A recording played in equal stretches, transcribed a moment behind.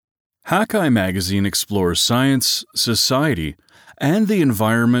Hakai magazine explores science, society, and the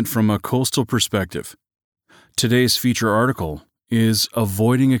environment from a coastal perspective. Today's feature article is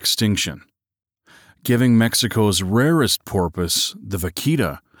Avoiding Extinction, giving Mexico's rarest porpoise, the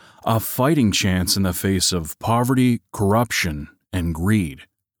vaquita, a fighting chance in the face of poverty, corruption, and greed.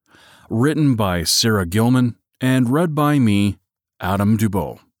 Written by Sarah Gilman and read by me, Adam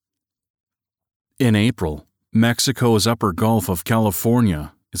Dubois. In April, Mexico's upper Gulf of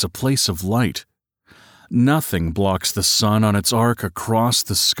California is a place of light. Nothing blocks the sun on its arc across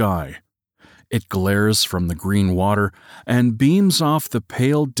the sky. It glares from the green water and beams off the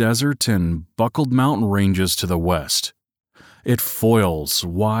pale desert and buckled mountain ranges to the west. It foils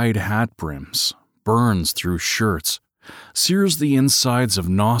wide hat brims, burns through shirts, sears the insides of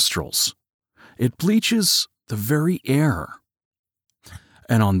nostrils. It bleaches the very air.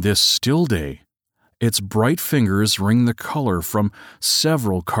 And on this still day, its bright fingers wring the color from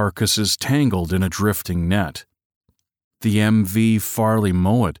several carcasses tangled in a drifting net. The MV Farley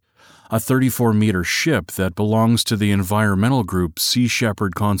Mowat, a 34-meter ship that belongs to the environmental group Sea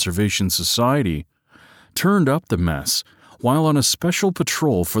Shepherd Conservation Society, turned up the mess while on a special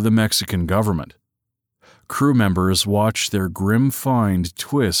patrol for the Mexican government. Crew members watched their grim find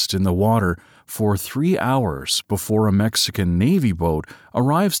twist in the water for 3 hours before a Mexican Navy boat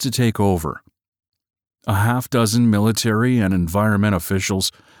arrives to take over. A half-dozen military and environment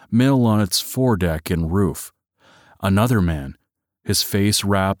officials mill on its foredeck and roof. Another man, his face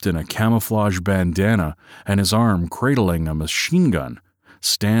wrapped in a camouflage bandana and his arm cradling a machine gun,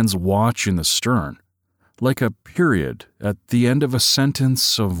 stands watch in the stern, like a period at the end of a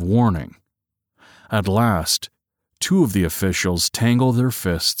sentence of warning. At last, 2 of the officials tangle their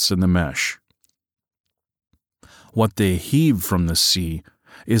fists in the mesh. What they heave from the sea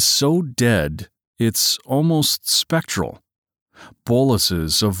is so dead it's almost spectral.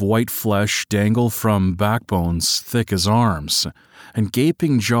 Boluses of white flesh dangle from backbones thick as arms, and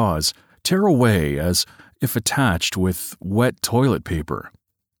gaping jaws tear away as if attached with wet toilet paper.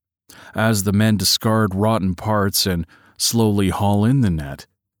 As the men discard rotten parts and slowly haul in the net,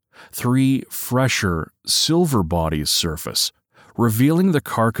 3 fresher, silver bodies surface, revealing the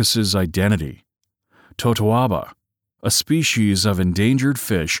carcass's identity. Totoaba, a species of endangered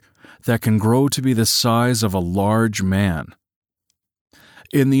fish that can grow to be the size of a large man.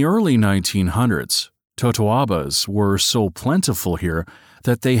 In the early 1900s, totoabas were so plentiful here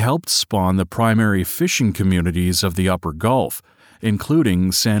that they helped spawn the primary fishing communities of the upper Gulf,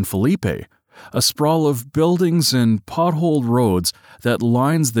 including San Felipe, a sprawl of buildings and potholed roads that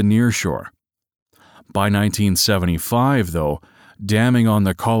lines the nearshore. By 1975, though, damming on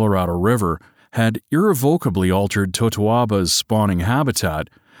the Colorado River had irrevocably altered totoaba's spawning habitat,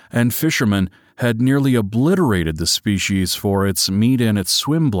 and fishermen had nearly obliterated the species for its meat and its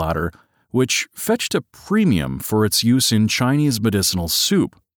swim bladder, which fetched a premium for its use in Chinese medicinal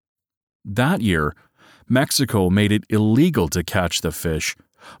soup. That year, Mexico made it illegal to catch the fish,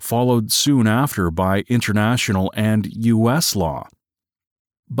 followed soon after by international and U.S. law.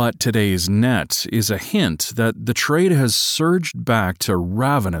 But today's net is a hint that the trade has surged back to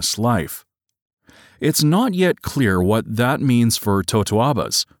ravenous life. It's not yet clear what that means for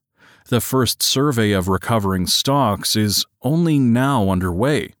totoabas. The first survey of recovering stocks is only now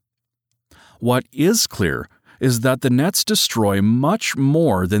underway. What is clear is that the nets destroy much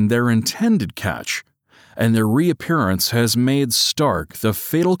more than their intended catch, and their reappearance has made stark the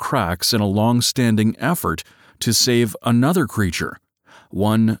fatal cracks in a long-standing effort to save another creature,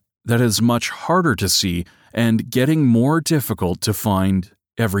 one that is much harder to see and getting more difficult to find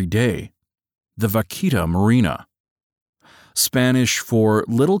every day: the vaquita marina. Spanish for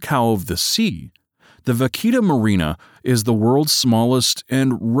little cow of the sea, the vaquita marina is the world's smallest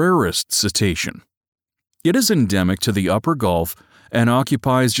and rarest cetacean. It is endemic to the upper Gulf and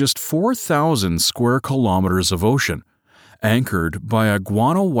occupies just 4,000 square kilometers of ocean, anchored by a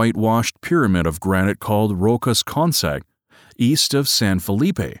guano-whitewashed pyramid of granite called Rocas Consag, east of San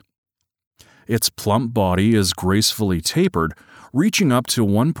Felipe. Its plump body is gracefully tapered, reaching up to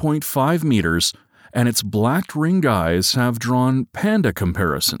 1.5 meters, and its black-ringed eyes have drawn panda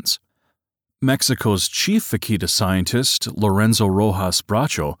comparisons. Mexico's chief vaquita scientist, Lorenzo Rojas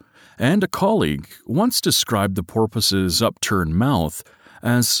Bracho, and a colleague once described the porpoise's upturned mouth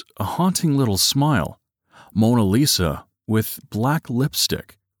as a haunting little smile, Mona Lisa with black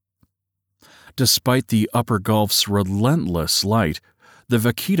lipstick. Despite the upper Gulf's relentless light, the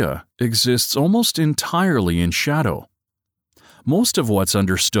vaquita exists almost entirely in shadow. Most of what's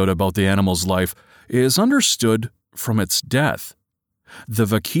understood about the animal's life is understood from its death. The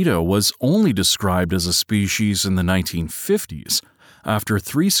vaquita was only described as a species in the 1950s, after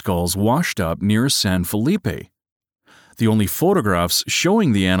 3 skulls washed up near San Felipe. The only photographs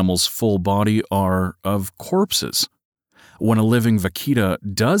showing the animal's full body are of corpses. When a living vaquita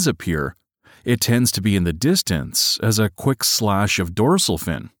does appear, it tends to be in the distance as a quick slash of dorsal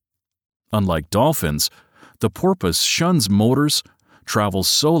fin. Unlike dolphins, the porpoise shuns motors, travels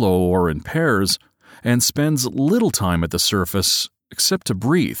solo or in pairs, and spends little time at the surface except to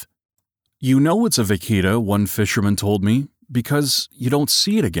breathe. You know it's a vaquita, one fisherman told me, because you don't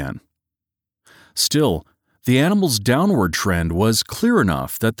see it again. Still, the animal's downward trend was clear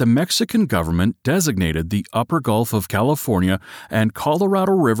enough that the Mexican government designated the Upper Gulf of California and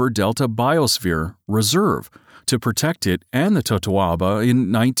Colorado River Delta Biosphere Reserve to protect it and the Totoaba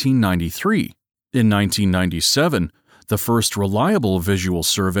in 1993. In 1997, the first reliable visual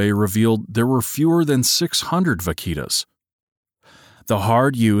survey revealed there were fewer than 600 vaquitas. The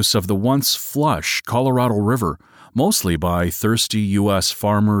hard use of the once flush Colorado River, mostly by thirsty U.S.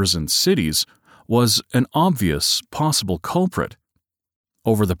 farmers and cities, was an obvious possible culprit.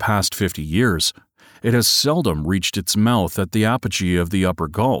 Over the past 50 years, it has seldom reached its mouth at the apogee of the Upper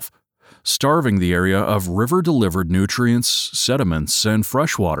Gulf, starving the area of river-delivered nutrients, sediments, and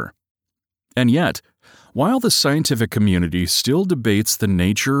freshwater. And yet, while the scientific community still debates the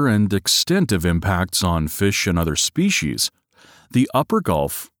nature and extent of impacts on fish and other species, the Upper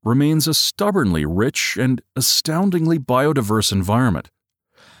Gulf remains a stubbornly rich and astoundingly biodiverse environment.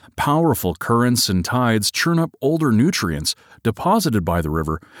 Powerful currents and tides churn up older nutrients deposited by the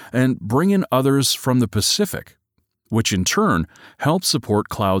river and bring in others from the Pacific, which in turn help support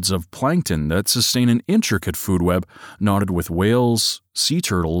clouds of plankton that sustain an intricate food web knotted with whales, sea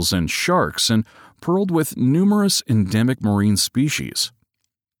turtles, and sharks, and pearled with numerous endemic marine species.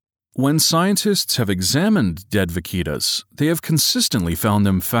 When scientists have examined dead vaquitas, they have consistently found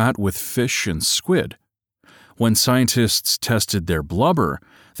them fat with fish and squid. When scientists tested their blubber,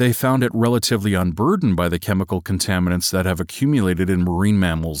 they found it relatively unburdened by the chemical contaminants that have accumulated in marine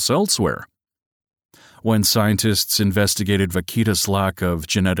mammals elsewhere. When scientists investigated vaquitas' lack of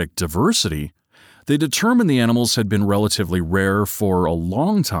genetic diversity, they determined the animals had been relatively rare for a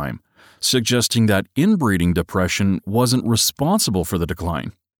long time, suggesting that inbreeding depression wasn't responsible for the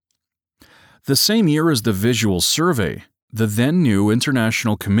decline. The same year as the visual survey, the then new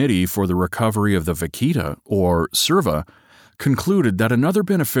International Committee for the Recovery of the Vaquita, or CIRVA, concluded that another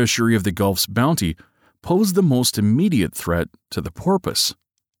beneficiary of the Gulf's bounty posed the most immediate threat to the porpoise: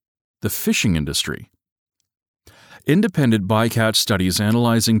 the fishing industry. Independent bycatch studies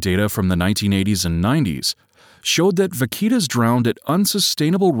analyzing data from the 1980s and 90s showed that vaquitas drowned at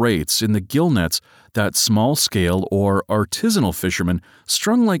unsustainable rates in the gill nets that small-scale or artisanal fishermen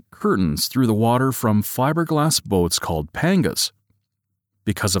strung like curtains through the water from fiberglass boats called pangas.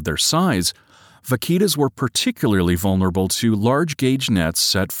 Because of their size, vaquitas were particularly vulnerable to large-gauge nets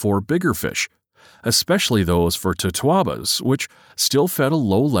set for bigger fish, especially those for totoabas, which still fed a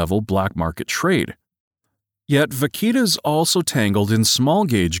low-level black market trade. Yet vaquitas also tangled in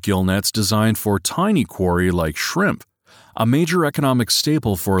small-gauge gill nets designed for tiny quarry like shrimp, a major economic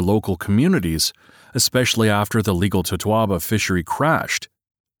staple for local communities, especially after the legal totoaba fishery crashed.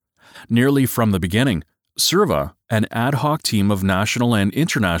 Nearly from the beginning, CIRVA, an ad hoc team of national and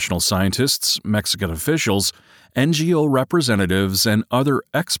international scientists, Mexican officials, NGO representatives, and other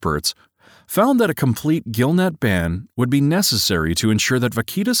experts, found that a complete gillnet ban would be necessary to ensure that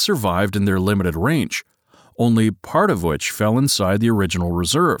vaquitas survived in their limited range, only part of which fell inside the original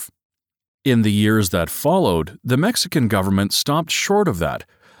reserve. In the years that followed, the Mexican government stopped short of that,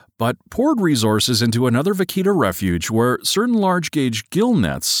 but poured resources into another vaquita refuge where certain large-gauge gill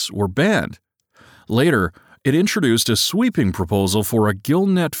nets were banned. Later, it introduced a sweeping proposal for a gill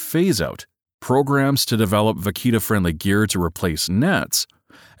net phase-out, programs to develop vaquita-friendly gear to replace nets,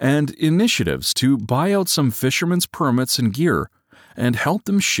 and initiatives to buy out some fishermen's permits and gear and help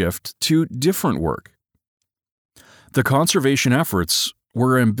them shift to different work. The conservation efforts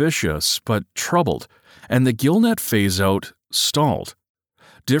were ambitious but troubled, and the gillnet phase-out stalled.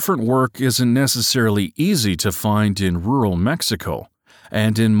 Different work isn't necessarily easy to find in rural Mexico,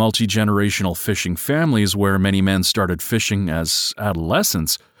 and in multi-generational fishing families where many men started fishing as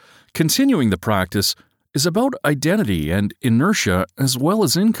adolescents, continuing the practice is about identity and inertia as well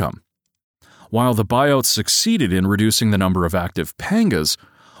as income. While the buyouts succeeded in reducing the number of active pangas,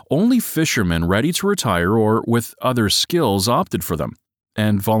 only fishermen ready to retire or with other skills opted for them,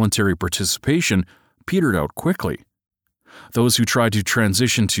 and voluntary participation petered out quickly. Those who tried to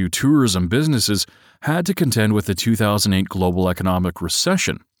transition to tourism businesses had to contend with the 2008 global economic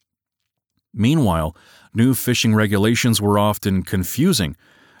recession. Meanwhile, new fishing regulations were often confusing,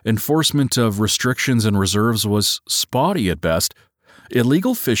 enforcement of restrictions and reserves was spotty at best,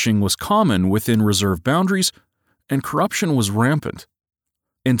 Illegal fishing was common within reserve boundaries, and corruption was rampant.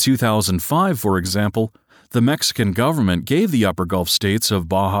 In 2005, for example, the Mexican government gave the upper Gulf states of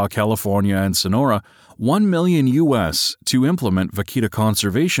Baja California and Sonora $1 million to implement vaquita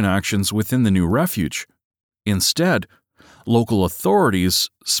conservation actions within the new refuge. Instead, local authorities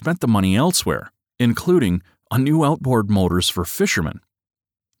spent the money elsewhere, including on new outboard motors for fishermen.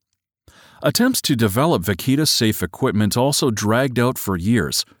 Attempts to develop vaquita-safe equipment also dragged out for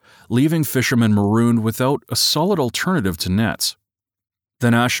years, leaving fishermen marooned without a solid alternative to nets. The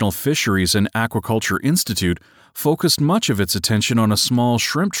National Fisheries and Aquaculture Institute focused much of its attention on a small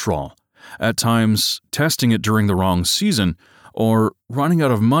shrimp trawl, at times testing it during the wrong season or running out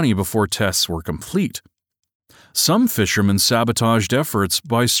of money before tests were complete. Some fishermen sabotaged efforts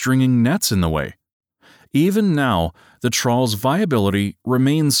by stringing nets in the way. Even now, the trawl's viability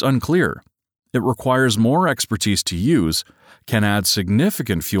remains unclear. It requires more expertise to use, can add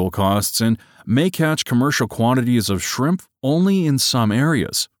significant fuel costs, and may catch commercial quantities of shrimp only in some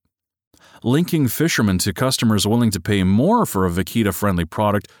areas. Linking fishermen to customers willing to pay more for a vaquita-friendly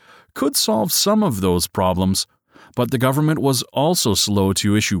product could solve some of those problems, but the government was also slow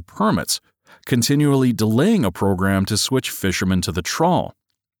to issue permits, continually delaying a program to switch fishermen to the trawl.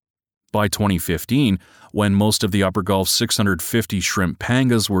 By 2015, when most of the Upper Gulf's 650 shrimp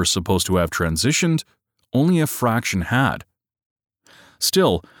pangas were supposed to have transitioned, only a fraction had.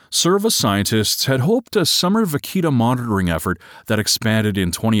 Still, Serva scientists had hoped a summer vaquita monitoring effort that expanded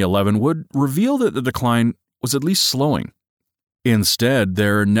in 2011 would reveal that the decline was at least slowing. Instead,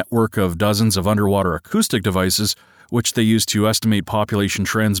 their network of dozens of underwater acoustic devices, which they used to estimate population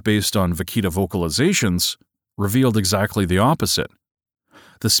trends based on vaquita vocalizations, revealed exactly the opposite.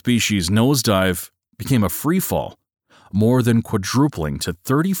 The species' nosedive became a freefall, more than quadrupling to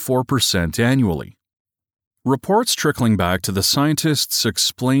 34% annually. Reports trickling back to the scientists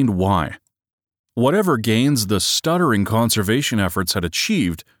explained why. Whatever gains the stuttering conservation efforts had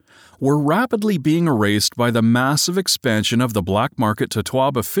achieved were rapidly being erased by the massive expansion of the black market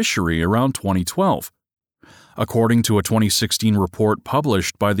Totoaba fishery around 2012. According to a 2016 report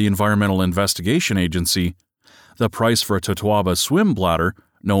published by the Environmental Investigation Agency, the price for a Totoaba swim bladder,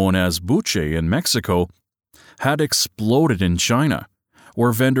 known as buche in Mexico, had exploded in China,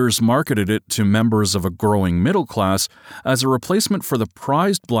 where vendors marketed it to members of a growing middle class as a replacement for the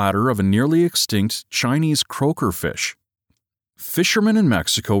prized bladder of a nearly extinct Chinese croaker fish. Fishermen in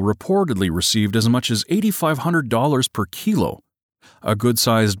Mexico reportedly received as much as $8,500 per kilo. A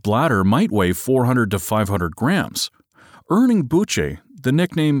good-sized bladder might weigh 400 to 500 grams, earning buche the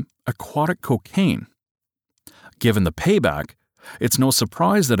nickname aquatic cocaine. Given the payback, it's no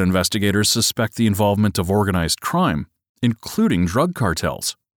surprise that investigators suspect the involvement of organized crime, including drug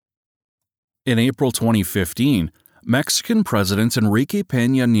cartels. In April 2015, Mexican President Enrique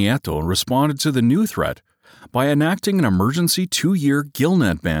Peña Nieto responded to the new threat by enacting an emergency 2-year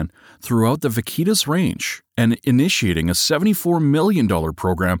gillnet ban throughout the vaquitas range and initiating a $74 million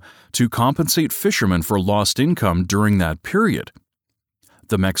program to compensate fishermen for lost income during that period.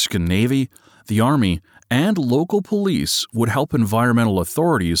 The Mexican Navy, the Army, and local police would help environmental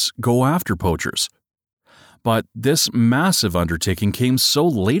authorities go after poachers. But this massive undertaking came so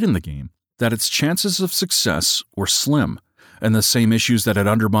late in the game that its chances of success were slim, and the same issues that had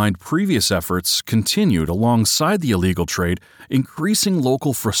undermined previous efforts continued alongside the illegal trade, increasing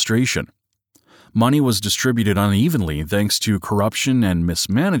local frustration. Money was distributed unevenly thanks to corruption and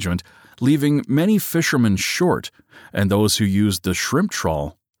mismanagement, leaving many fishermen short, and those who used the shrimp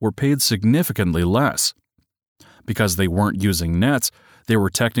trawl were paid significantly less. Because they weren't using nets, they were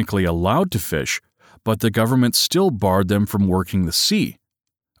technically allowed to fish, but the government still barred them from working the sea,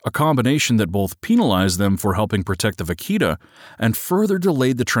 a combination that both penalized them for helping protect the vaquita and further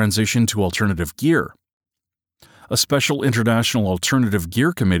delayed the transition to alternative gear. A special International Alternative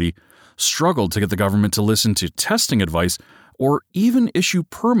Gear Committee struggled to get the government to listen to testing advice or even issue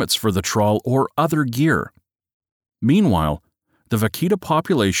permits for the trawl or other gear. Meanwhile, the vaquita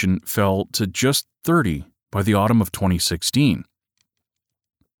population fell to just 30 by the autumn of 2016.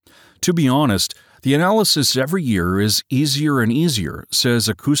 To be honest, the analysis every year is easier and easier, says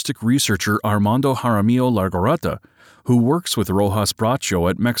acoustic researcher Armando Jaramillo Largoreta, who works with Rojas Bracho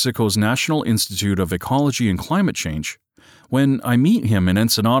at Mexico's National Institute of Ecology and Climate Change, when I meet him in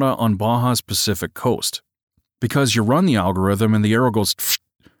Ensenada on Baja's Pacific coast. Because you run the algorithm and the arrow goes pfft.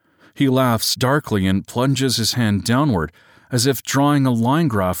 He laughs darkly and plunges his hand downward, as if drawing a line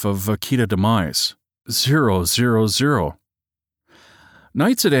graph of vaquita demise. 0, 0, 0.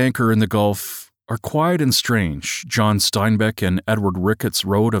 Nights at anchor in the Gulf are quiet and strange, John Steinbeck and Edward Ricketts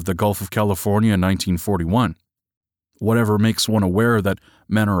wrote of the Gulf of California in 1941. whatever makes one aware that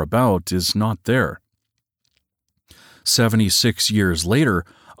men are about is not there. 76 years later,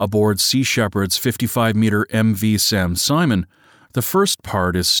 aboard Sea Shepherd's 55-meter MV Sam Simon, the first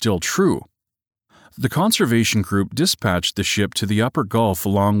part is still true. The conservation group dispatched the ship to the upper Gulf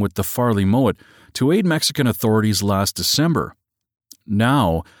along with the Farley Mowat to aid Mexican authorities last December.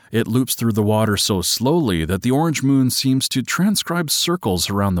 Now, it loops through the water so slowly that the orange moon seems to transcribe circles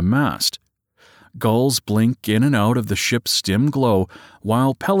around the mast. Gulls blink in and out of the ship's dim glow,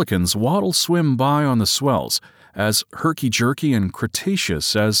 while pelicans waddle swim by on the swells, as herky-jerky and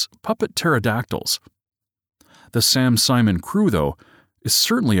cretaceous as puppet pterodactyls. The Sam Simon crew, though, is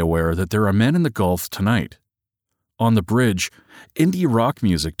certainly aware that there are men in the Gulf tonight. On the bridge, indie rock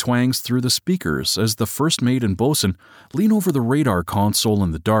music twangs through the speakers as the first mate and bosun lean over the radar console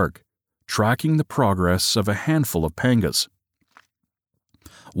in the dark, tracking the progress of a handful of pangas.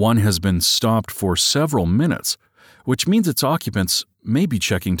 One has been stopped for several minutes, which means its occupants may be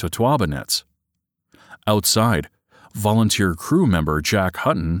checking Totoaba nets. Outside, volunteer crew member Jack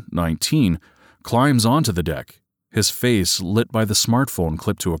Hutton, 19, climbs onto the deck, his face lit by the smartphone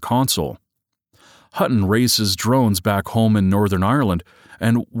clipped to a console. Hutton races drones back home in Northern Ireland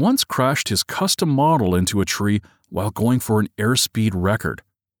and once crashed his custom model into a tree while going for an airspeed record.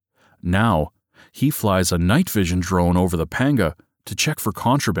 Now, he flies a night vision drone over the panga to check for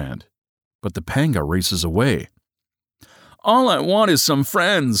contraband, but the panga races away. "All I want is some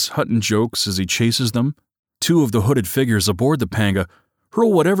friends," Hutton jokes as he chases them. Two of the hooded figures aboard the panga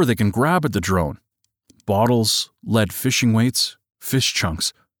hurl whatever they can grab at the drone. Bottles, lead fishing weights, fish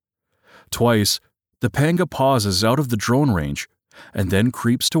chunks. Twice, the panga pauses out of the drone range and then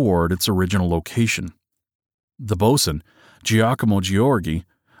creeps toward its original location. The bosun, Giacomo Giorgi,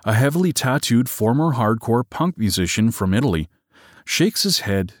 a heavily tattooed former hardcore punk musician from Italy, shakes his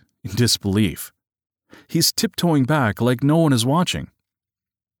head in disbelief. He's tiptoeing back like no one is watching.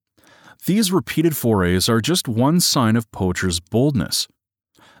 These repeated forays are just one sign of poachers' boldness.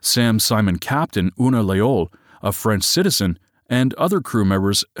 Sam Simon captain Una Leol, a French citizen, and other crew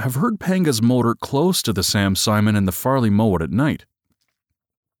members have heard pangas motor close to the Sam Simon and the Farley Mowat at night.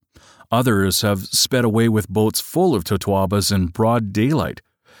 Others have sped away with boats full of Totoabas in broad daylight,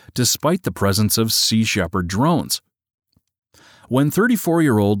 despite the presence of Sea Shepherd drones. When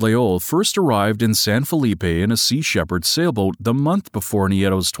 34-year-old Leol first arrived in San Felipe in a Sea Shepherd sailboat the month before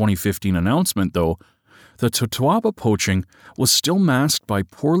Nieto's 2015 announcement, though, the Totoaba poaching was still masked by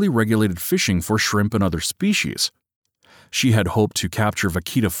poorly regulated fishing for shrimp and other species. She had hoped to capture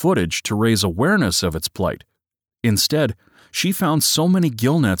vaquita footage to raise awareness of its plight. Instead, she found so many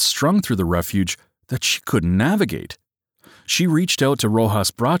gill nets strung through the refuge that she couldn't navigate. She reached out to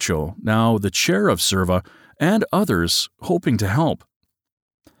Rojas Bracho, now the chair of SERVA, and others, hoping to help.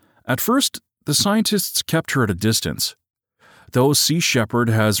 At first, the scientists kept her at a distance. Though Sea Shepherd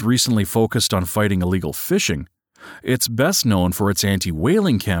has recently focused on fighting illegal fishing, it's best known for its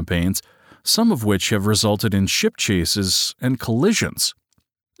anti-whaling campaigns, some of which have resulted in ship chases and collisions.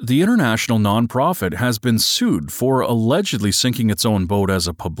 The international nonprofit has been sued for allegedly sinking its own boat as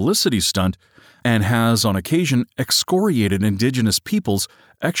a publicity stunt and has, on occasion, excoriated indigenous peoples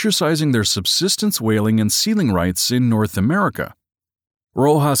exercising their subsistence whaling and sealing rights in North America.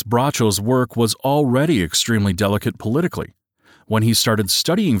 Rojas Bracho's work was already extremely delicate politically. When he started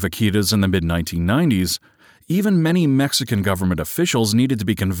studying vaquitas in the mid-1990s, even many Mexican government officials needed to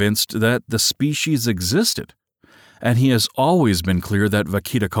be convinced that the species existed. And he has always been clear that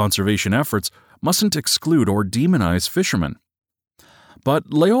vaquita conservation efforts mustn't exclude or demonize fishermen. But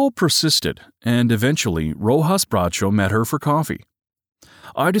Leol persisted, and eventually Rojas Bracho met her for coffee.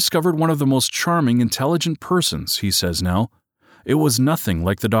 "I discovered one of the most charming, intelligent persons," he says now. "It was nothing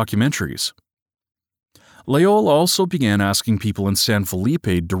like the documentaries." Leol also began asking people in San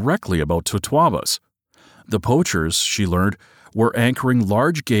Felipe directly about Totoabas. The poachers, she learned, were anchoring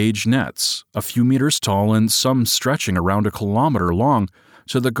large-gauge nets, a few meters tall and some stretching around a kilometer long,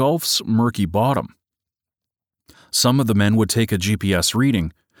 to the Gulf's murky bottom. Some of the men would take a GPS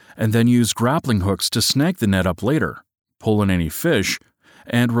reading and then use grappling hooks to snag the net up later, pull in any fish,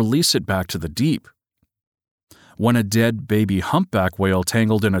 and release it back to the deep. When a dead baby humpback whale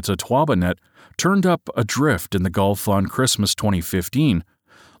tangled in a Totoaba net turned up adrift in the Gulf on Christmas 2015,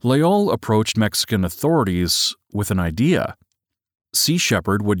 Leol approached Mexican authorities with an idea. Sea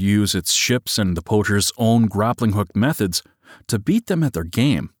Shepherd would use its ships and the poachers' own grappling hook methods to beat them at their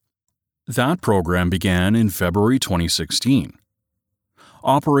game. That program began in February 2016.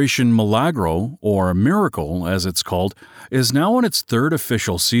 Operation Milagro, or Miracle as it's called, is now in its third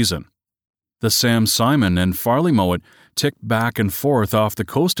official season. The Sam Simon and Farley Mowat tick back and forth off the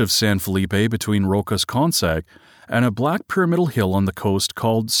coast of San Felipe between Rocas Consag and a black pyramidal hill on the coast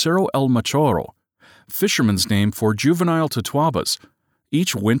called Cerro El Machoro, fishermen's name for juvenile totuabas,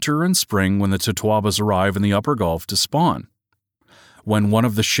 each winter and spring when the totuabas arrive in the upper Gulf to spawn. When one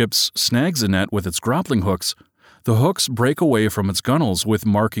of the ships snags a net with its grappling hooks, the hooks break away from its gunnels with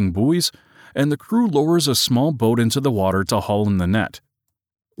marking buoys, and the crew lowers a small boat into the water to haul in the net.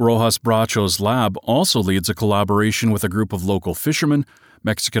 Rojas Bracho's lab also leads a collaboration with a group of local fishermen,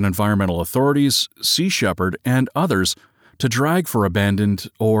 Mexican environmental authorities, Sea Shepherd, and others to drag for abandoned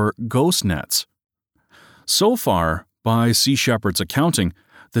or ghost nets. So far, by Sea Shepherd's accounting,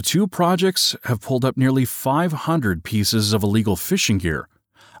 the two projects have pulled up nearly 500 pieces of illegal fishing gear,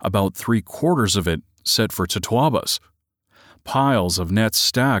 about 3/4 of it set for totuabas. Piles of nets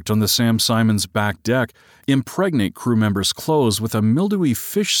stacked on the Sam Simon's back deck impregnate crew members' clothes with a mildewy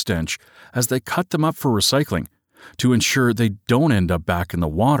fish stench as they cut them up for recycling, to ensure they don't end up back in the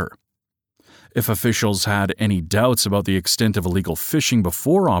water. If officials had any doubts about the extent of illegal fishing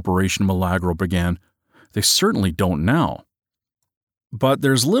before Operation Milagro began, they certainly don't now. But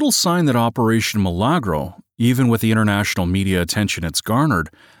there's little sign that Operation Milagro, even with the international media attention it's garnered,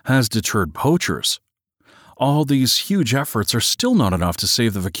 has deterred poachers. All these huge efforts are still not enough to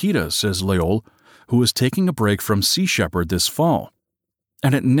save the vaquita, says Leol, who is taking a break from Sea Shepherd this fall.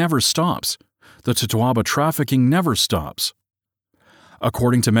 And it never stops. The totuaba trafficking never stops.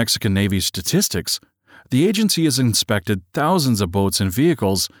 According to Mexican Navy statistics, the agency has inspected thousands of boats and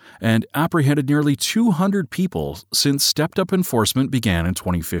vehicles and apprehended nearly 200 people since stepped-up enforcement began in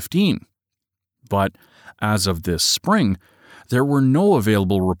 2015. But as of this spring, there were no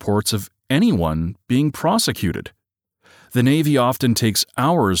available reports of anyone being prosecuted. The Navy often takes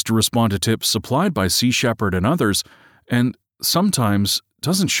hours to respond to tips supplied by Sea Shepherd and others, and sometimes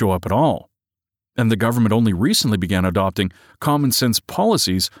doesn't show up at all. And the government only recently began adopting common-sense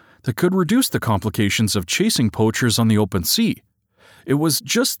policies that could reduce the complications of chasing poachers on the open sea. It was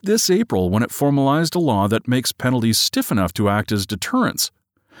just this April when it formalized a law that makes penalties stiff enough to act as deterrents.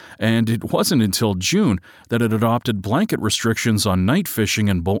 And it wasn't until June that it adopted blanket restrictions on night fishing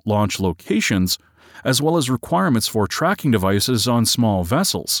and boat launch locations, as well as requirements for tracking devices on small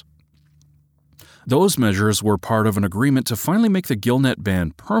vessels. Those measures were part of an agreement to finally make the gillnet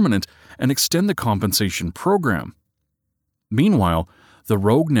ban permanent and extend the compensation program. Meanwhile, the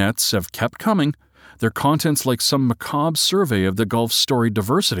rogue nets have kept coming, their contents like some macabre survey of the Gulf's storied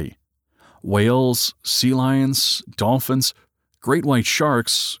diversity. Whales, sea lions, dolphins, great white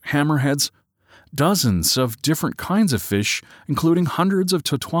sharks, hammerheads, dozens of different kinds of fish, including hundreds of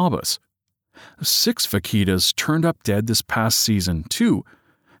totuabas. 6 vaquitas turned up dead this past season, too,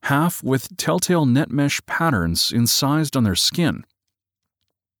 half with telltale net mesh patterns incised on their skin.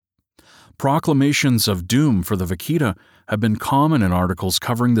 Proclamations of doom for the vaquita have been common in articles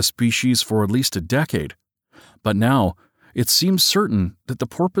covering the species for at least a decade, but now it seems certain that the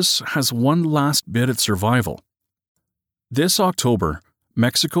porpoise has one last bid at survival. This October,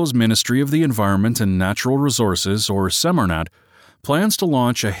 Mexico's Ministry of the Environment and Natural Resources, or Semarnat, plans to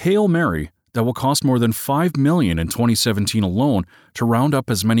launch a Hail Mary that will cost more than $5 million in 2017 alone to round up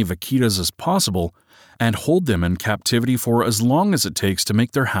as many vaquitas as possible and hold them in captivity for as long as it takes to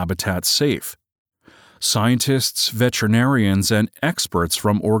make their habitat safe. Scientists, veterinarians, and experts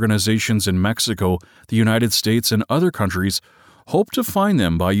from organizations in Mexico, the United States, and other countries hope to find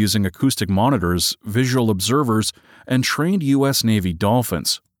them by using acoustic monitors, visual observers, and trained U.S. Navy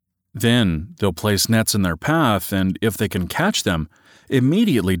dolphins. Then they'll place nets in their path and, if they can catch them,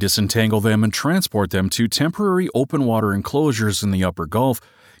 immediately disentangle them and transport them to temporary open water enclosures in the upper Gulf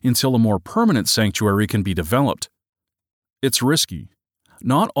until a more permanent sanctuary can be developed. It's risky.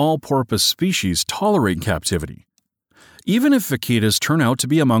 Not all porpoise species tolerate captivity. Even if vaquitas turn out to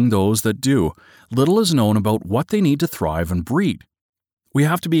be among those that do, little is known about what they need to thrive and breed. We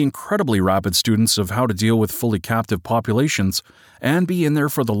have to be incredibly rapid students of how to deal with fully captive populations and be in there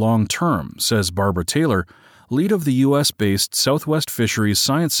for the long term, says Barbara Taylor, lead of the U.S.-based Southwest Fisheries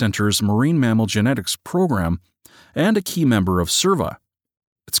Science Center's Marine Mammal Genetics program and a key member of CERVA.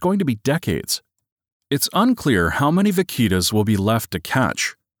 It's going to be decades. It's unclear how many vaquitas will be left to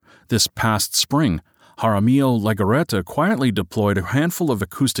catch. This past spring, Jaramillo Legarreta quietly deployed a handful of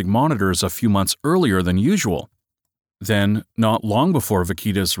acoustic monitors a few months earlier than usual. Then, not long before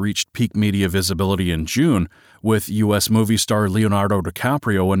vaquitas reached peak media visibility in June, with U.S. movie star Leonardo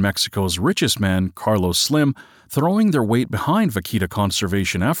DiCaprio and Mexico's richest man, Carlos Slim, throwing their weight behind vaquita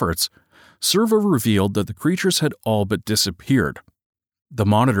conservation efforts, CERVA revealed that the creatures had all but disappeared. The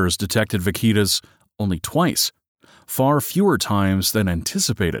monitors detected vaquitas only twice, far fewer times than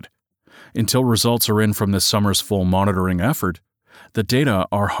anticipated. Until results are in from this summer's full monitoring effort, the data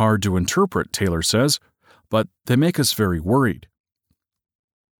are hard to interpret, Taylor says. but they make us very worried.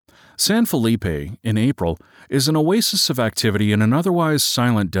 San Felipe, in April, is an oasis of activity in an otherwise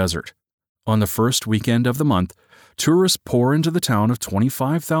silent desert. On the first weekend of the month, tourists pour into the town of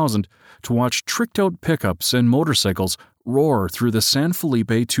 25,000 to watch tricked-out pickups and motorcycles roar through the San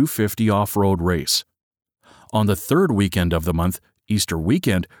Felipe 250 off-road race. On the third weekend of the month, Easter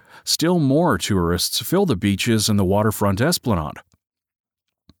weekend, still more tourists fill the beaches and the waterfront esplanade.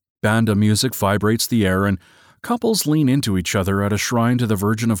 Banda music vibrates the air and couples lean into each other at a shrine to the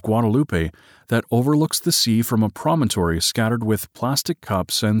Virgin of Guadalupe that overlooks the sea from a promontory scattered with plastic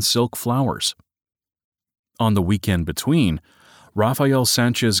cups and silk flowers. On the weekend between, Rafael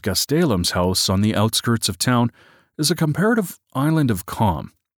Sanchez Gastelum's house on the outskirts of town is a comparative island of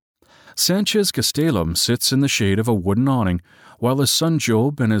calm. Sanchez Gastelum sits in the shade of a wooden awning while his son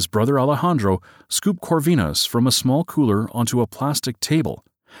Job and his brother Alejandro scoop corvinas from a small cooler onto a plastic table,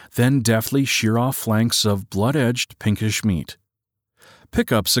 then deftly shear off flanks of blood-edged pinkish meat.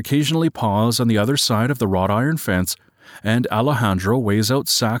 Pickups occasionally pause on the other side of the wrought iron fence, and Alejandro weighs out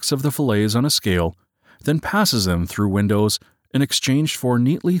sacks of the fillets on a scale, then passes them through windows in exchange for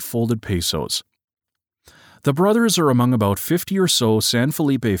neatly folded pesos. The brothers are among about 50 or so San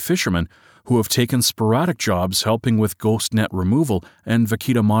Felipe fishermen who have taken sporadic jobs helping with ghost net removal and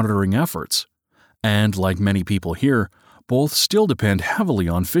vaquita monitoring efforts, and like many people here, both still depend heavily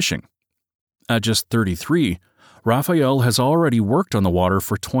on fishing. At just 33, Rafael has already worked on the water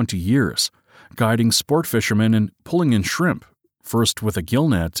for 20 years, guiding sport fishermen and pulling in shrimp, first with a gill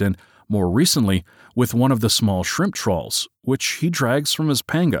net and, more recently, with one of the small shrimp trawls, which he drags from his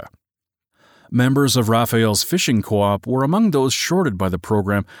panga. Members of Rafael's fishing co-op were among those shorted by the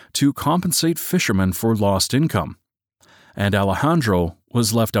program to compensate fishermen for lost income. And Alejandro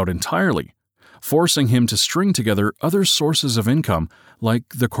was left out entirely, forcing him to string together other sources of income like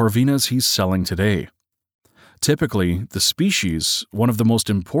the corvinas he's selling today. Typically, the species, one of the most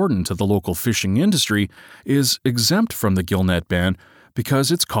important to the local fishing industry, is exempt from the gill net ban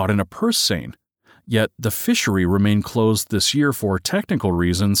because it's caught in a purse seine. Yet the fishery remained closed this year for technical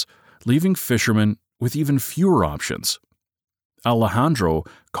reasons, leaving fishermen with even fewer options. Alejandro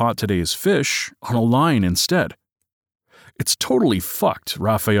caught today's fish on a line instead. "It's totally fucked,"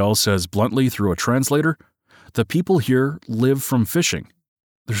 Rafael says bluntly through a translator. "The people here live from fishing.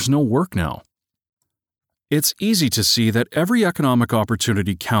 There's no work now." It's easy to see that every economic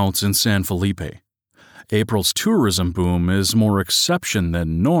opportunity counts in San Felipe. April's tourism boom is more exception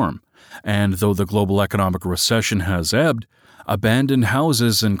than norm, and though the global economic recession has ebbed, abandoned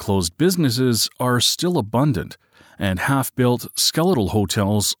houses and closed businesses are still abundant, and half-built skeletal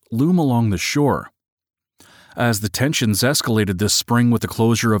hotels loom along the shore. As the tensions escalated this spring with the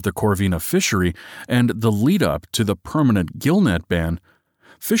closure of the corvina fishery and the lead-up to the permanent gillnet ban,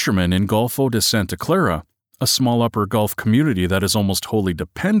 fishermen in Golfo de Santa Clara, a small upper Gulf community that is almost wholly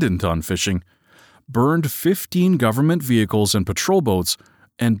dependent on fishing, burned 15 government vehicles and patrol boats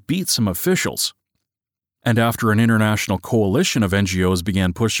and beat some officials. And after an international coalition of NGOs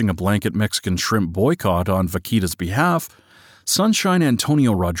began pushing a blanket Mexican shrimp boycott on vaquita's behalf, Sunshine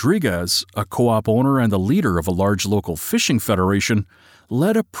Antonio Rodriguez, a co-op owner and the leader of a large local fishing federation,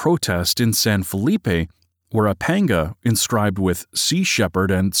 led a protest in San Felipe where a panga inscribed with Sea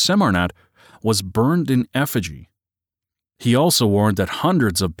Shepherd and Semarnat was burned in effigy. He also warned that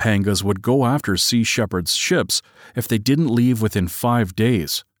hundreds of pangas would go after Sea Shepherd's ships if they didn't leave within 5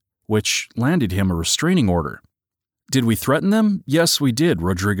 days, which landed him a restraining order. "Did we threaten them? Yes, we did,"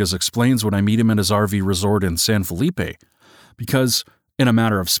 Rodriguez explains when I meet him at his RV resort in San Felipe. Because, in a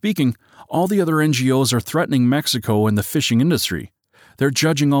matter of speaking, all the other NGOs are threatening Mexico and the fishing industry. They're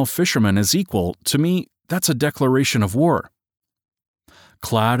judging all fishermen as equal. To me, that's a declaration of war.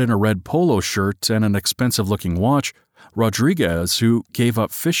 Clad in a red polo shirt and an expensive-looking watch, Rodriguez, who gave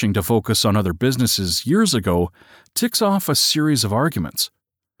up fishing to focus on other businesses years ago, ticks off a series of arguments.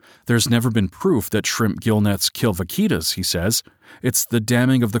 There's never been proof that shrimp gill nets kill vaquitas, he says. It's the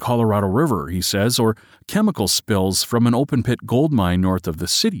damming of the Colorado River, he says, or chemical spills from an open-pit gold mine north of the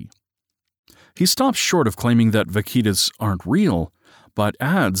city. He stops short of claiming that vaquitas aren't real, but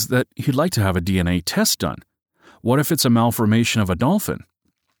adds that he'd like to have a DNA test done. What if it's a malformation of a dolphin?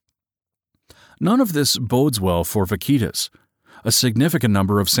 None of this bodes well for vaquitas. A significant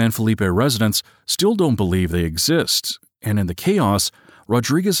number of San Felipe residents still don't believe they exist, and in the chaos,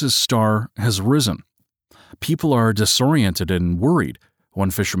 Rodriguez's star has risen. People are disoriented and worried,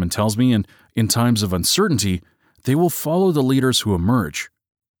 one fisherman tells me, and in times of uncertainty, they will follow the leaders who emerge.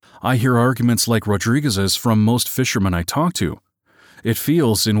 I hear arguments like Rodriguez's from most fishermen I talk to. It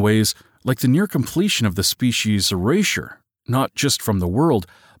feels, in ways, like the near completion of the species erasure, not just from the world,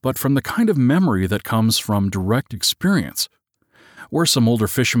 but from the kind of memory that comes from direct experience. Where some older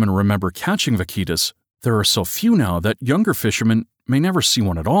fishermen remember catching vaquitas, there are so few now that younger fishermen may never see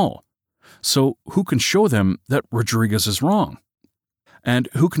one at all. So who can show them that Rodriguez is wrong? And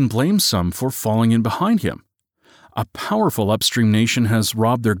who can blame some for falling in behind him? A powerful upstream nation has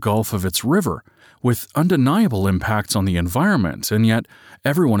robbed their Gulf of its river, with undeniable impacts on the environment, and yet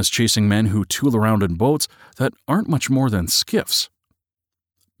everyone is chasing men who tool around in boats that aren't much more than skiffs.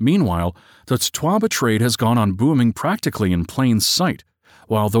 Meanwhile, the Totoaba trade has gone on booming practically in plain sight,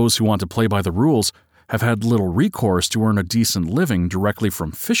 while those who want to play by the rules have had little recourse to earn a decent living directly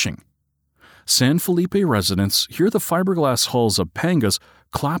from fishing. San Felipe residents hear the fiberglass hulls of pangas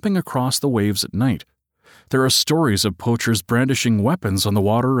clapping across the waves at night. There are stories of poachers brandishing weapons on the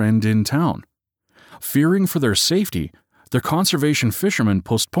water and in town. Fearing for their safety, the conservation fishermen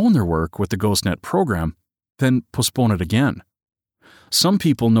postpone their work with the GhostNet program, then postpone it again. Some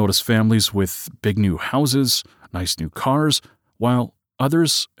people notice families with big new houses, nice new cars, while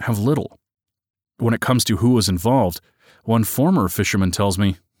others have little. When it comes to who is involved, one former fisherman tells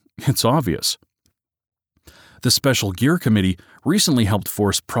me, it's obvious. The Special Gear Committee recently helped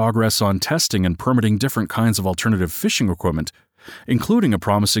force progress on testing and permitting different kinds of alternative fishing equipment, including a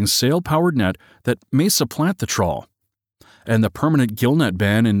promising sail-powered net that may supplant the trawl. And the permanent gill net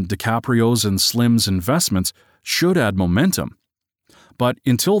ban in DiCaprio's and Slim's investments should add momentum. But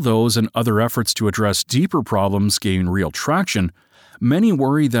until those and other efforts to address deeper problems gain real traction, many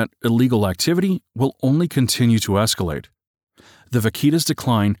worry that illegal activity will only continue to escalate. The vaquita's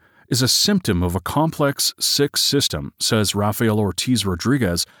decline is a symptom of a complex, sick system, says Rafael Ortiz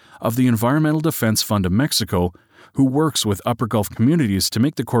Rodriguez of the Environmental Defense Fund of Mexico, who works with Upper Gulf communities to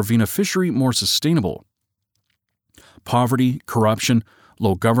make the Corvina fishery more sustainable. Poverty, corruption,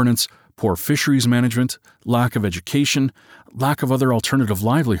 low governance, poor fisheries management, lack of education, lack of other alternative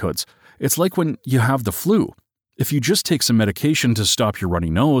livelihoods. It's like when you have the flu. If you just take some medication to stop your runny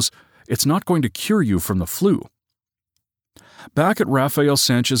nose, it's not going to cure you from the flu. Back at Rafael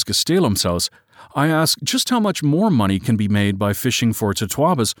Sanchez Gastelum's house, I ask just how much more money can be made by fishing for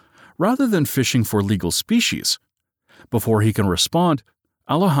totoabas rather than fishing for legal species. Before he can respond,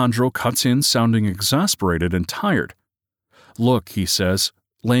 Alejandro cuts in sounding exasperated and tired. Look, he says,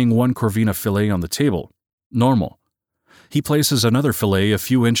 laying one Corvina fillet on the table. Normal. He places another fillet a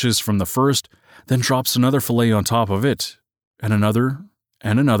few inches from the first, then drops another fillet on top of it, and another,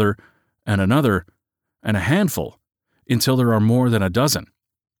 and another, and another, and a handful, until there are more than a dozen.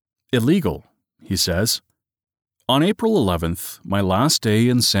 Illegal, he says. On April 11th, my last day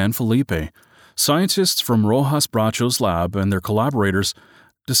in San Felipe, scientists from Rojas Bracho's lab and their collaborators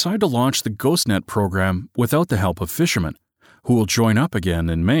decide to launch the GhostNet program without the help of fishermen, who will join up again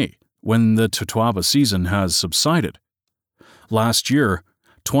in May, when the Totoaba season has subsided. Last year,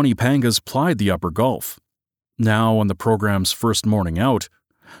 20 pangas plied the Upper Gulf. Now, on the program's first morning out,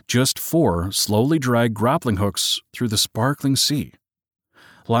 just 4 slowly drag grappling hooks through the sparkling sea.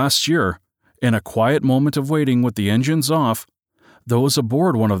 Last year, in a quiet moment of waiting with the engines off, those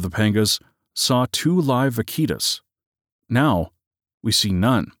aboard one of the pangas saw 2 live vaquitas. Now, we see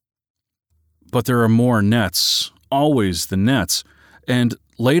none. But there are more nets, always the nets, and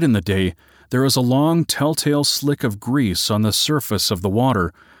late in the day, there is a long telltale slick of grease on the surface of the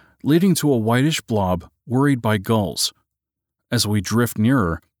water, leading to a whitish blob worried by gulls. As we drift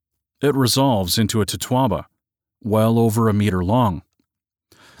nearer, it resolves into a totoaba, well over a meter long.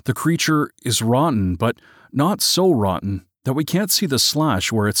 The creature is rotten, but not so rotten that we can't see the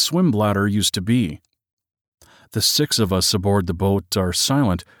slash where its swim bladder used to be. The 6 of us aboard the boat are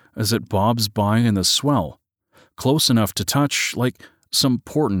silent as it bobs by in the swell, close enough to touch like some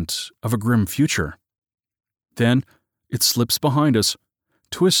portent of a grim future. Then it slips behind us,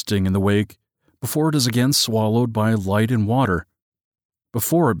 twisting in the wake, before it is again swallowed by light and water,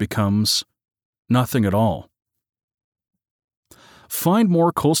 before it becomes nothing at all. Find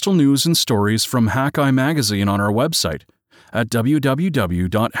more coastal news and stories from Hackeye Magazine on our website at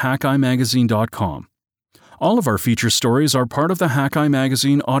www.hackeyemagazine.com. All of our feature stories are part of the Hackeye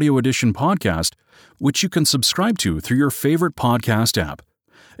Magazine Audio Edition podcast, which you can subscribe to through your favorite podcast app.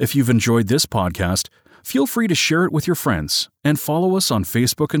 If you've enjoyed this podcast, feel free to share it with your friends and follow us on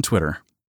Facebook and Twitter.